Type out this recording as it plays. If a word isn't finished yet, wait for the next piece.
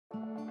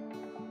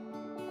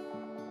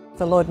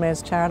The Lord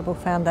Mayor's Charitable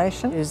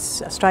Foundation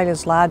is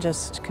Australia's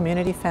largest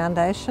community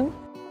foundation.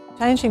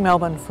 Changing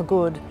Melbourne for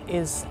Good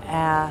is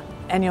our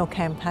annual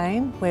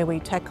campaign where we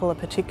tackle a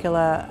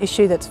particular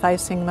issue that's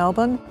facing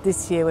Melbourne.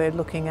 This year we're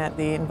looking at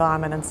the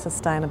environment and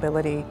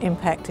sustainability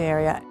impact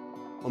area.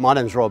 Well, my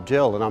name's Rob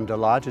Gell and I'm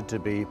delighted to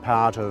be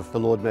part of the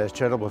Lord Mayor's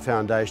Charitable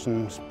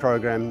Foundation's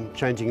program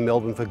Changing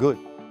Melbourne for Good.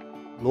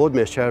 Lord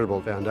Mayor's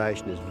Charitable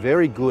Foundation is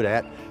very good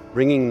at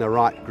bringing the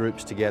right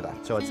groups together.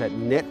 So it's that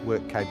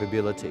network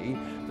capability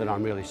that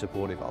I'm really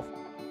supportive of.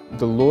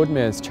 The Lord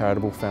Mayor's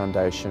Charitable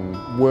Foundation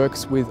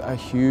works with a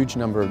huge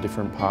number of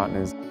different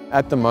partners.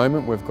 At the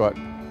moment we've got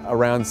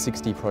around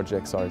 60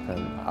 projects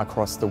open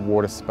across the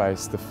water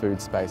space, the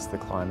food space, the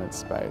climate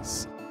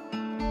space.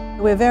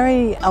 We're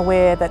very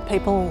aware that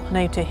people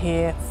need to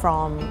hear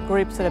from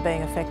groups that are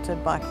being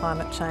affected by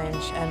climate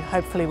change, and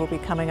hopefully we'll be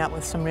coming up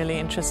with some really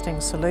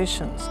interesting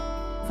solutions.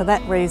 For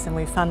that reason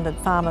we funded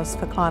Farmers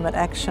for Climate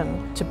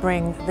Action to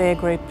bring their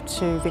group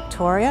to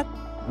Victoria.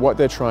 What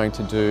they're trying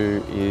to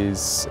do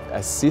is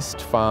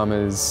assist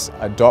farmers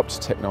adopt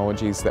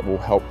technologies that will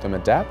help them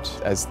adapt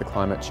as the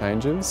climate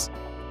changes.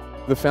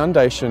 The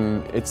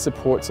foundation, it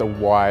supports a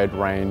wide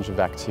range of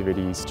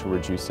activities to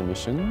reduce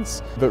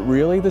emissions, but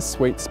really the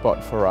sweet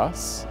spot for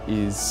us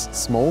is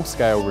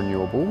small-scale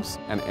renewables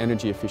and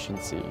energy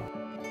efficiency.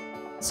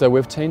 So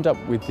we've teamed up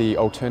with the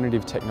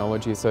Alternative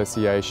Technology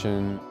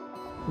Association.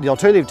 The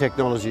Alternative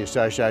Technology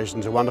Association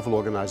is a wonderful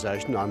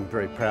organisation. I'm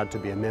very proud to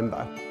be a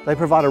member. They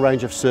provide a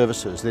range of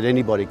services that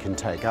anybody can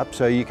take up,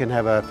 so you can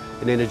have an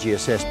energy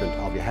assessment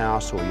of your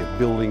house or your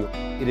building.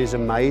 It is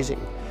amazing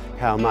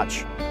how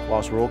much,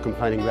 whilst we're all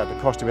complaining about the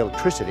cost of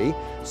electricity,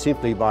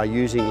 simply by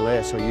using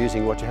less or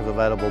using what you have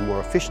available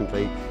more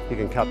efficiently, you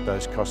can cut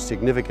those costs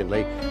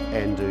significantly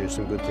and do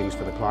some good things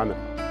for the climate.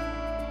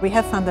 We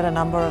have funded a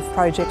number of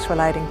projects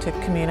relating to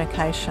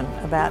communication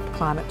about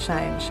climate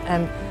change,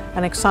 and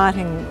an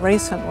exciting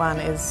recent one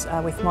is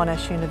with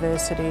Monash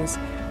University's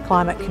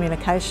Climate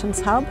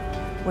Communications Hub,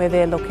 where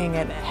they're looking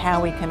at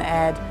how we can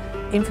add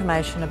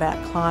information about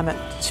climate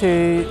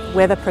to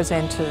weather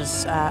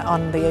presenters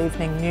on the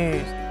evening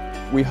news.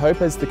 We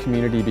hope as the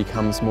community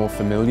becomes more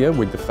familiar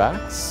with the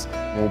facts,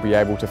 we'll be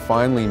able to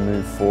finally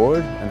move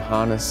forward and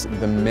harness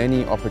the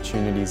many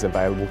opportunities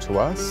available to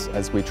us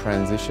as we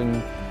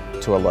transition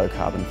to a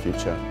low-carbon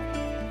future.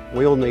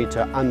 We all need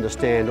to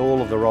understand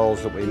all of the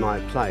roles that we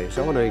might play.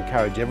 So I want to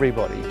encourage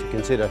everybody to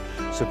consider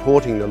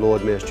supporting the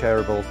Lord Mayor's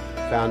Charitable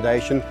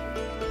Foundation.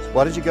 So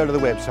why don't you go to the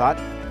website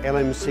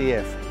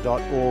lmcf.org.au,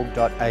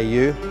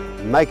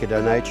 make a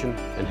donation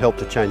and help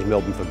to change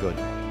Melbourne for good.